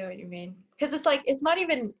exactly what you mean. Because it's like, it's not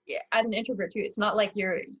even, as an introvert too, it's not like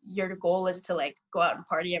your goal is to like go out and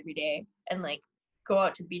party every day and like go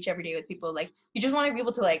out to the beach every day with people. Like, you just want to be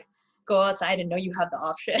able to like go outside and know you have the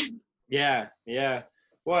option. Yeah.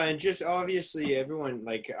 Well, and just obviously everyone,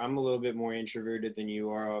 like I'm a little bit more introverted than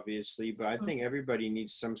you are, obviously, but I think everybody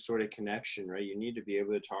needs some sort of connection, right? You need to be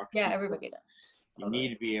able to talk to people. Everybody does. You need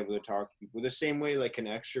to be able to talk to people the same way like an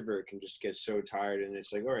extrovert can just get so tired and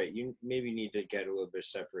it's like, all right, you maybe need to get a little bit of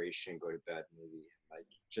separation, go to bed, maybe like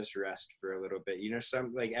just rest for a little bit.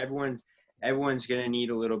 Some like everyone's gonna need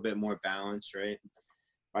a little bit more balance, right?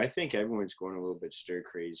 I think everyone's going a little bit stir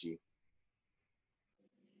crazy.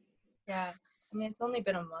 Yeah, I mean, it's only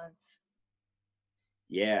been a month.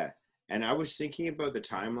 Yeah, and I was thinking about the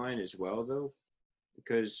timeline as well, though,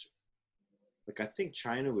 because like I think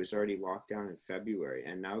China was already locked down in February,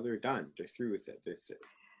 and now they're done. They're through with it.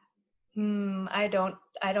 I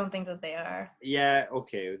don't think that they are. Yeah,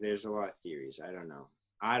 okay. There's a lot of theories. I don't know.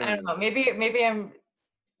 I don't know. Maybe I'm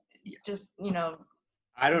just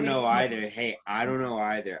I don't know either. Hey, I don't know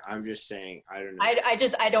either. I'm just saying I don't know.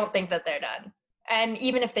 I don't think that they're done. And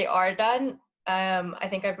even if they are done, I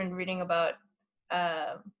think I've been reading about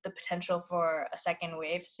the potential for a second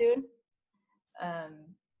wave soon.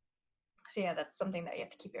 So yeah, that's something that you have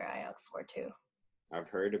to keep your eye out for too. I've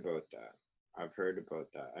heard about that. I've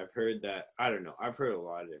heard that, I don't know. I've heard a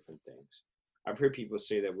lot of different things. I've heard people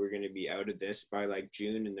say that we're going to be out of this by like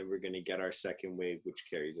June, and then we're going to get our second wave, which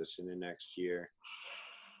carries us into next year.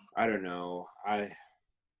 I don't know. I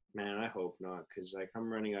hope not, because like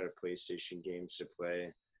I'm running out of PlayStation games to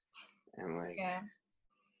play, and like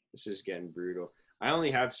this is getting brutal. I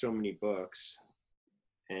only have so many books,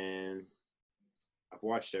 and I've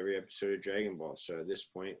watched every episode of Dragon Ball, so at this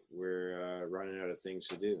point we're running out of things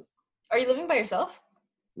to do. Are you living by yourself?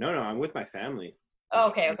 No, I'm with my family. Oh,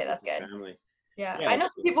 okay, that's good. Family. Yeah, I know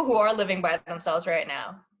some people who are living by themselves right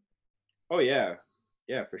now. Oh yeah,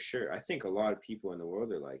 for sure. I think a lot of people in the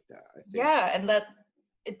world are like that. I think. Yeah, and that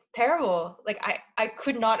it's terrible. Like I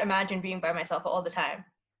could not imagine being by myself all the time.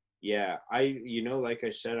 Yeah, like I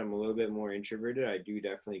said, I'm a little bit more introverted. I do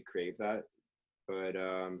definitely crave that, but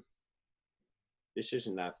this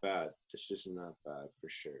isn't that bad. This isn't that bad for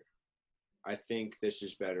sure. I think this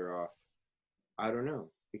is better off. I don't know,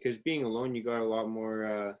 because being alone, you got a lot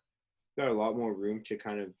more room to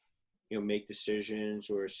kind of, make decisions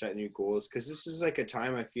or set new goals. Because this is like a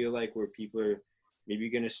time I feel like where people are maybe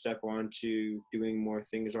going to step on to doing more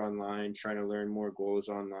things online, trying to learn more goals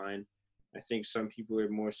online. I think some people are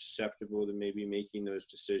more susceptible to maybe making those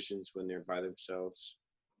decisions when they're by themselves.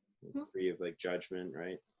 free of like judgment,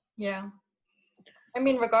 right? Yeah. I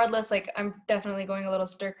mean, regardless, like I'm definitely going a little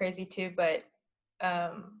stir crazy too, but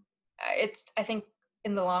I think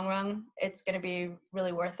in the long run, it's going to be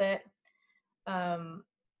really worth it. Um,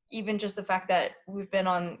 Even just the fact that we've been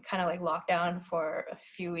on kind of like lockdown for a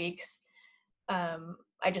few weeks,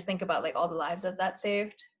 I just think about like all the lives that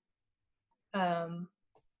saved. Um,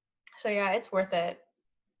 so yeah, it's worth it.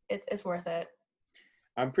 It's worth it.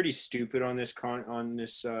 I'm pretty stupid on this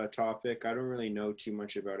topic. I don't really know too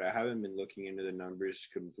much about it. I haven't been looking into the numbers,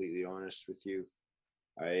 completely honest with you.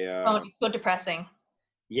 Oh, it's so depressing.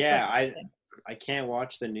 Yeah, I can't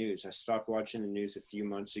watch the news. I stopped watching the news a few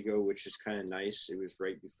months ago, which is kind of nice. It was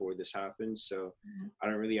right before this happened, so I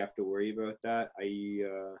don't really have to worry about that.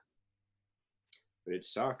 But it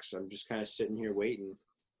sucks. I'm just kind of sitting here waiting.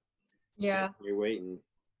 Yeah. Sitting here waiting.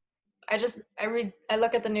 I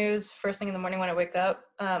look at the news first thing in the morning when I wake up,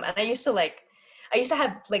 and I used to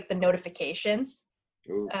have like the notifications,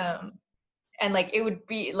 Oof. and like it would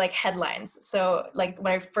be like headlines. So like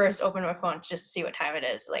when I first opened my phone to just see what time it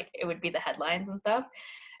is, like it would be the headlines and stuff,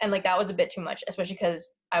 and like that was a bit too much, especially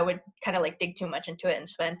because I would kind of like dig too much into it and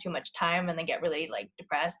spend too much time, and then get really like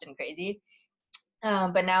depressed and crazy.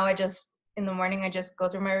 But now in the morning I just go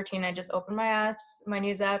through my routine. I just open my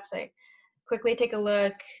news apps. I quickly take a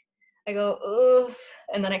look. I go, oof,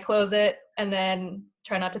 and then I close it, and then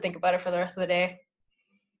try not to think about it for the rest of the day.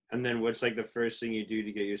 And then what's like the first thing you do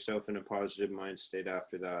to get yourself in a positive mind state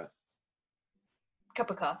after that? Cup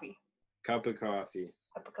of coffee. Cup of coffee.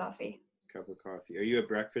 Cup of coffee. Cup of coffee. Are you a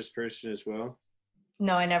breakfast person as well?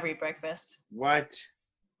 No, I never eat breakfast. What?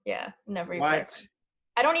 Yeah, never eat What? breakfast.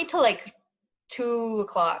 I don't eat till like 2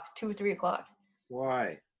 3 o'clock.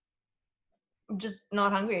 Why? I'm just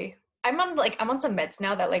not hungry. I'm on some meds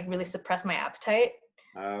now that like really suppress my appetite.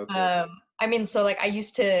 Okay. I mean, so like I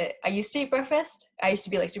used to eat breakfast. I used to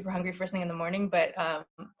be like super hungry first thing in the morning, but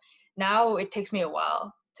now it takes me a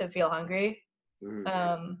while to feel hungry.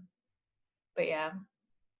 Mm-hmm. But yeah.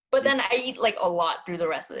 But then I eat like a lot through the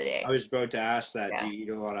rest of the day. I was about to ask that. Yeah. Do you eat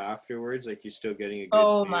a lot afterwards? Like you're still getting a good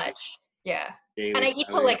So much. Yeah. daily And I eat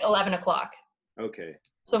till calorie? like 11 o'clock. Okay.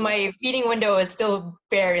 So my feeding window is still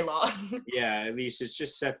very long. Yeah, at least it's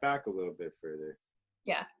just set back a little bit further.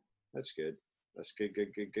 Yeah. That's good. That's good.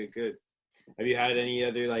 Good. Have you had any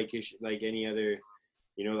other like any other,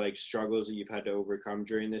 like struggles that you've had to overcome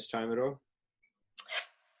during this time at all?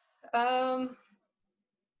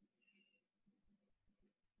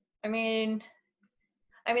 I mean,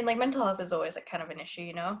 like mental health is always like kind of an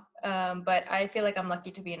issue, but I feel like I'm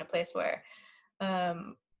lucky to be in a place where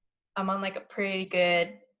I'm on like a pretty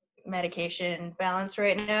good medication balance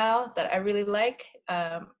right now that I really like.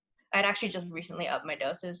 I'd actually just recently upped my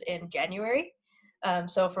doses in January.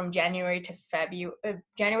 So from January to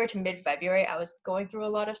mid-February, I was going through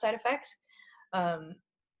a lot of side effects.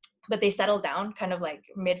 But they settled down kind of like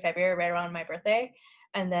mid-February, right around my birthday.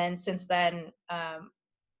 And then since then,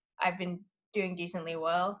 I've been doing decently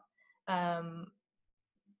well.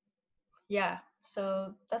 Yeah,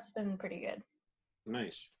 so that's been pretty good.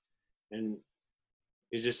 Nice. And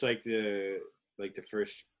is this like the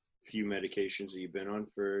first few medications that you've been on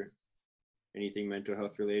for anything mental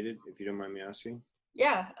health related, if you don't mind me asking?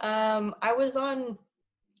 Yeah, I was on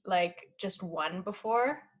like just one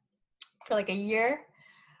before for like a year,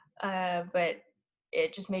 but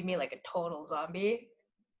it just made me like a total zombie.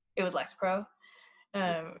 It was Lexapro.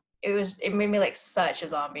 It made me like such a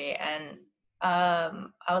zombie, and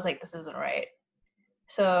I was like, this isn't right.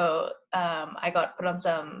 So I got put on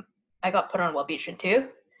Wellbutrin too,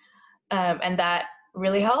 and that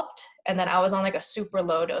really helped. And then I was on like a super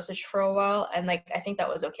low dosage for a while, and like I think that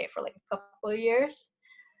was okay for like a couple of years.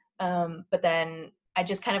 But then I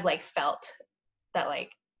just kind of like felt that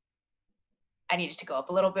like I needed to go up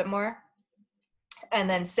a little bit more. And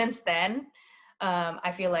then since then,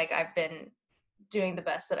 I feel like I've been doing the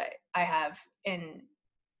best that I have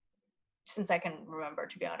since I can remember,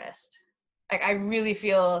 to be honest. Like I really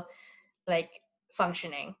feel like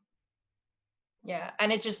functioning. Yeah.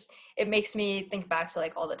 And it makes me think back to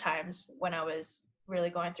like all the times when I was really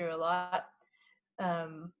going through a lot.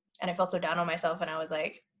 And I felt so down on myself, and I was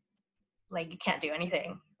like you can't do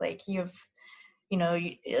anything. Like you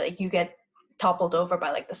get toppled over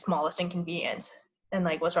by like the smallest inconvenience, and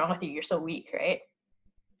like what's wrong with you? You're so weak, right?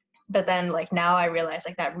 But then like now I realize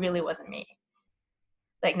like that really wasn't me.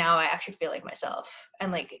 Like now I actually feel like myself,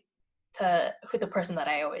 and like with the person that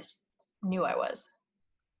I always knew I was.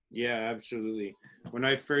 Yeah, absolutely.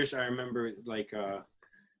 I remember like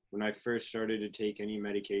when I first started to take any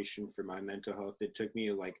medication for my mental health, it took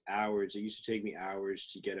me like hours. It used to take me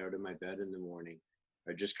hours to get out of my bed in the morning.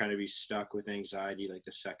 I'd just kind of be stuck with anxiety like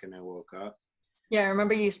the second I woke up. Yeah, I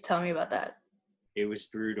remember you used to tell me about that. It was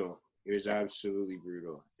brutal. It was absolutely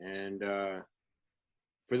brutal. And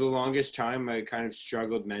for the longest time, I kind of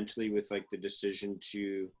struggled mentally with like the decision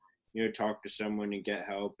to, talk to someone and get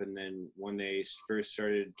help. And then when they first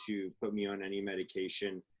started to put me on any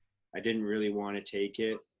medication, I didn't really want to take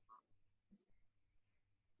it.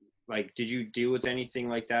 Like, did you deal with anything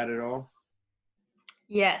like that at all?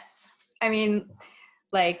 Yes. I mean,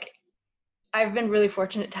 like, I've been really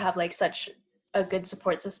fortunate to have like such a good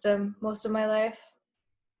support system most of my life.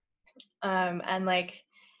 And like,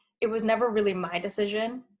 it was never really my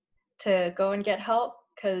decision to go and get help,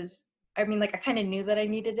 because I mean, like, I kind of knew that I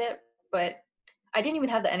needed it, but I didn't even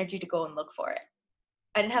have the energy to go and look for it.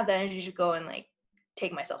 I didn't have the energy to go and like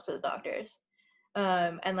take myself to the doctors.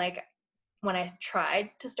 And like, when I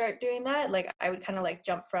tried to start doing that, like, I would kind of like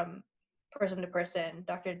jump from person to person,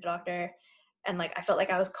 doctor to doctor, and like I felt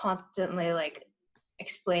like I was constantly like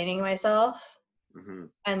explaining myself,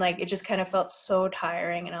 and like it just kind of felt so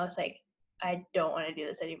tiring, and I was like, I don't want to do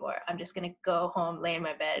this anymore. I'm just gonna go home, lay in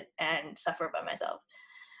my bed, and suffer by myself.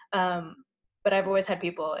 But I've always had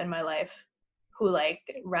people in my life who like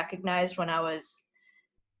recognized when I was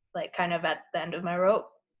like kind of at the end of my rope,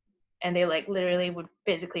 and they like literally would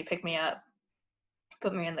physically pick me up,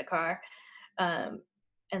 put me in the car,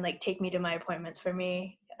 and like take me to my appointments for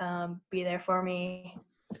me, be there for me.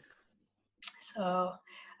 So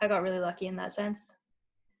I got really lucky in that sense.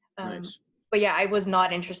 Nice. But yeah, I was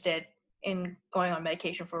not interested in going on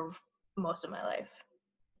medication for most of my life.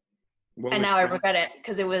 And now I regret it,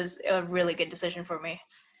 because it was a really good decision for me.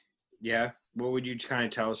 Yeah. What would you kind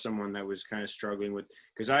of tell someone that was kind of struggling with,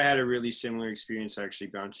 because I had a really similar experience, actually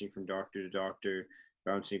bouncing from doctor to doctor,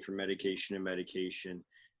 bouncing from medication to medication.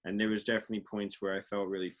 And there was definitely points where I felt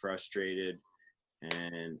really frustrated,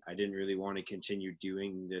 and I didn't really want to continue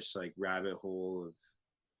doing this like rabbit hole of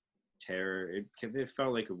terror. It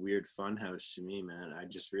felt like a weird fun house to me, man. I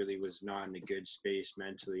just really was not in a good space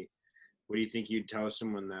mentally. What do you think you'd tell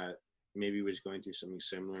someone that maybe was going through something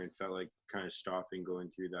similar and felt like kind of stopping going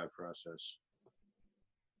through that process?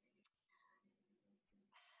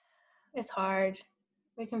 It's hard.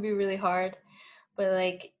 It can be really hard, but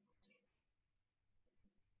like,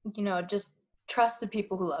 just trust the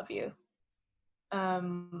people who love you.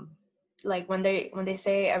 Like when they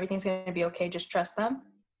say everything's going to be okay, just trust them.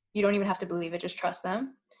 You don't even have to believe it, just trust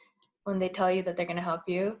them. When they tell you that they're going to help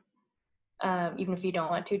you, even if you don't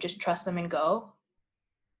want to, just trust them and go.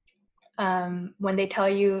 When they tell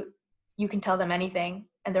you you can tell them anything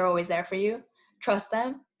and they're always there for you, trust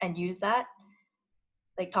them and use that.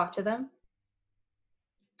 Like, talk to them.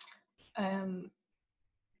 And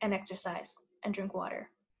exercise and drink water.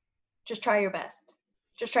 Just try your best.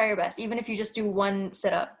 Just try your best. Even if you just do one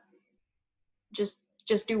sit-up, just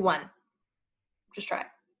do one. Just try.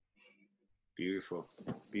 Beautiful,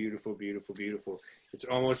 beautiful, beautiful, beautiful. It's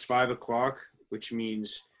almost 5:00, which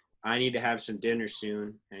means I need to have some dinner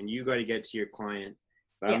soon, and you got to get to your client.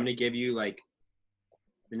 But yeah. I'm going to give you like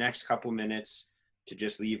the next couple minutes to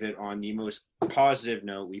just leave it on the most positive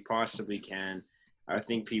note we possibly can. I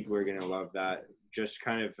think people are going to love that. Just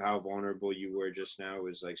kind of how vulnerable you were just now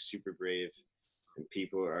was like super brave, and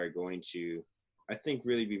people are going to, I think,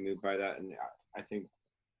 really be moved by that. And I think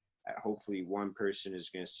hopefully one person is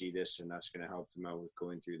going to see this, and that's going to help them out with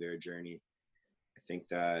going through their journey. I think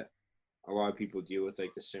that a lot of people deal with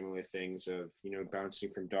like the similar things of,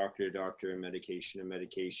 bouncing from doctor to doctor and medication to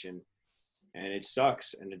medication, and it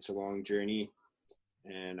sucks, and it's a long journey.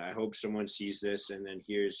 And I hope someone sees this and then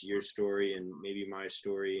hears your story and maybe my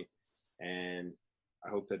story, and I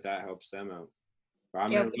hope that helps them out. But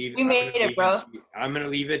I'm gonna leave. You made it, bro. I'm gonna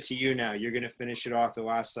leave it to you now. You're gonna finish it off. The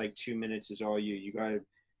last like 2 minutes is all you. You gotta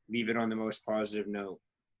leave it on the most positive note.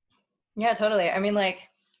 Yeah, totally. I mean, like,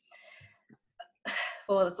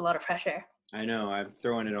 well, that's a lot of pressure. I know. I'm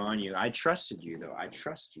throwing it on you. I trusted you, though. I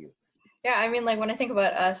trust you. Yeah, I mean, like, when I think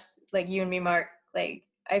about us, like you and me, Mark, like,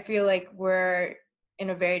 I feel like we're in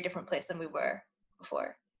a very different place than we were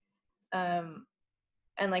before.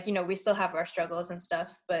 And like, we still have our struggles and stuff,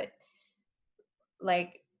 but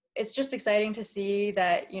like, it's just exciting to see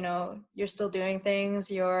that, you're still doing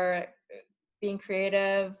things, you're being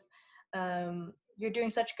creative, you're doing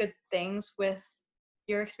such good things with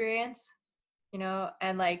your experience,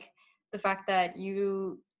 and like the fact that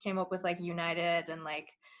you came up with like United and like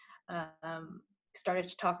started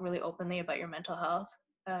to talk really openly about your mental health.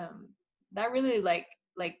 That really like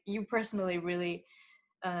you personally really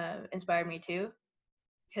inspired me too,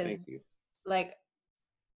 because like,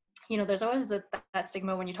 there's always that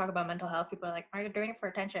stigma when you talk about mental health. People are like, are you doing it for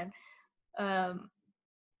attention?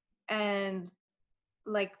 And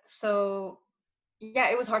like, so yeah,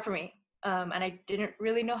 it was hard for me. And I didn't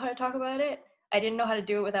really know how to talk about it. I didn't know how to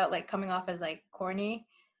do it without like coming off as like corny,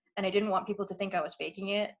 and I didn't want people to think I was faking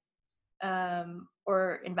it,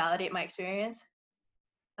 or invalidate my experience.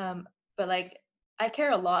 Um, but like, I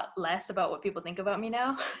care a lot less about what people think about me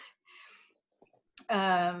now.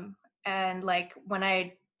 And like, when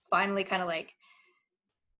I finally kind of like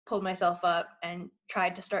pulled myself up and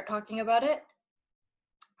tried to start talking about it,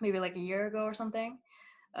 maybe like a year ago or something,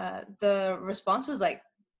 the response was like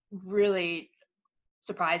really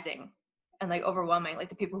surprising and like overwhelming. Like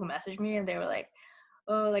the people who messaged me, and they were like,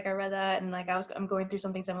 oh, like I read that, and like I'm going through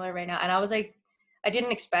something similar right now. And I was like, I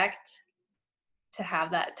didn't expect to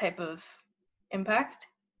have that type of impact.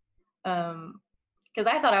 Because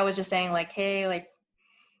I thought I was just saying like, hey, like,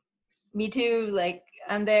 me too, like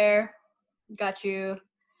I'm there, got you.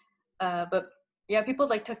 But yeah, people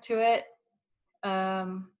like took to it.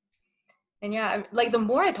 And yeah, like the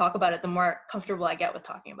more I talk about it, the more comfortable I get with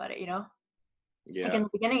talking about it, you know? Like Yeah. in the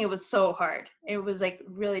beginning, it was so hard. It was like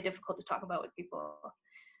really difficult to talk about with people.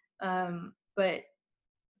 But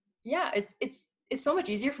yeah, it's so much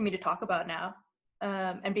easier for me to talk about now.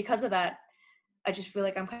 And because of that, I just feel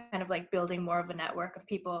like I'm kind of like building more of a network of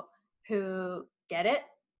people who get it,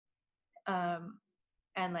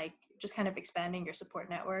 and like just kind of expanding your support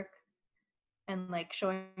network and like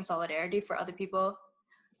showing solidarity for other people.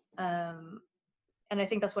 And I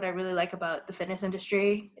think that's what I really like about the fitness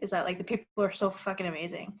industry, is that like the people are so fucking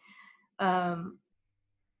amazing,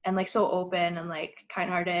 and like so open and like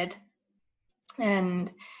kind-hearted.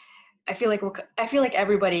 And I feel like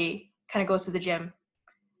everybody kind of goes to the gym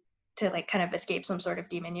to like kind of escape some sort of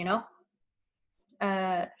demon, you know?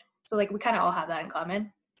 So like we kind of all have that in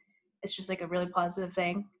common. It's just like a really positive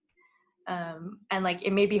thing. And like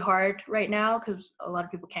it may be hard right now because a lot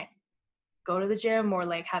of people can't go to the gym or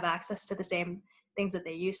like have access to the same things that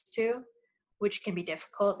they used to, which can be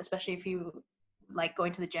difficult, especially if you like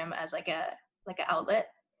going to the gym as like an outlet.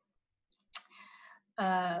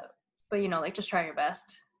 But you know, like just try your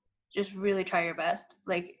best. Just really try your best.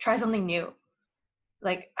 Like try something new.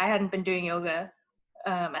 Like I hadn't been doing yoga.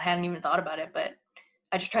 I hadn't even thought about it, but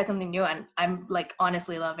I just tried something new and I'm like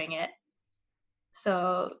honestly loving it.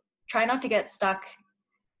 So try not to get stuck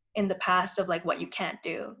in the past of like what you can't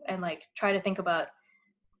do, and like try to think about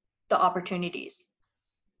the opportunities,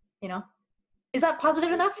 you know? Is that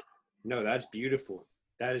positive enough? No, that's beautiful.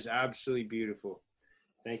 That is absolutely beautiful.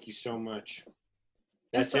 Thank you so much.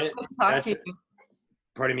 That's it. That's it.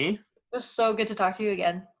 Pardon me? It was so good to talk to you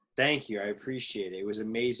again. Thank you. I appreciate it. It was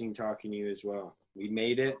amazing talking to you as well. We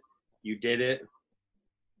made it. You did it.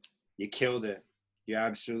 You killed it. You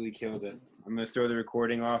absolutely killed it. I'm going to throw the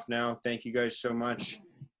recording off now. Thank you guys so much.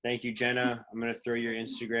 Thank you, Jenna. I'm going to throw your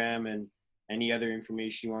Instagram and any other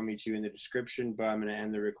information you want me to in the description, but I'm going to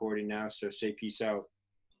end the recording now. So say peace out.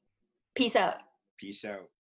 Peace out. Peace out.